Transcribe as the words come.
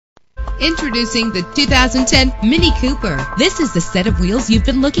Introducing the 2010 Mini Cooper. This is the set of wheels you've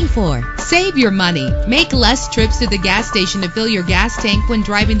been looking for. Save your money. Make less trips to the gas station to fill your gas tank when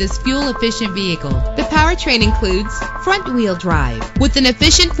driving this fuel-efficient vehicle. The powertrain includes front-wheel drive with an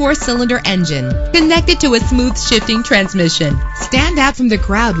efficient 4-cylinder engine connected to a smooth shifting transmission. Stand out from the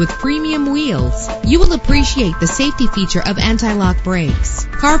crowd with premium wheels. You will appreciate the safety feature of anti-lock brakes.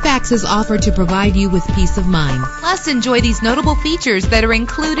 Carfax is offered to provide you with peace of mind. Plus, enjoy ththese notable features that are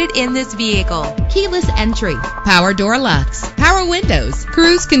included in this vehicle: keyless entry, power door locks, power windows,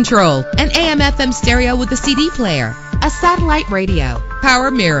 cruise control, an AM/FM stereo with a CD player, a satellite radio,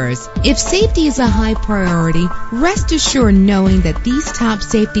 power mirrors. If safety is a high priority, rest assured knowing that these top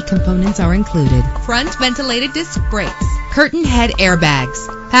safety components are included: front ventilated disc brakes, curtain head airbags,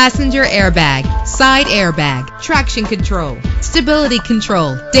 passenger airbag, side airbag, traction control, stability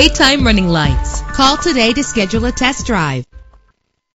control, daytime running lights. Call today to schedule a test drive.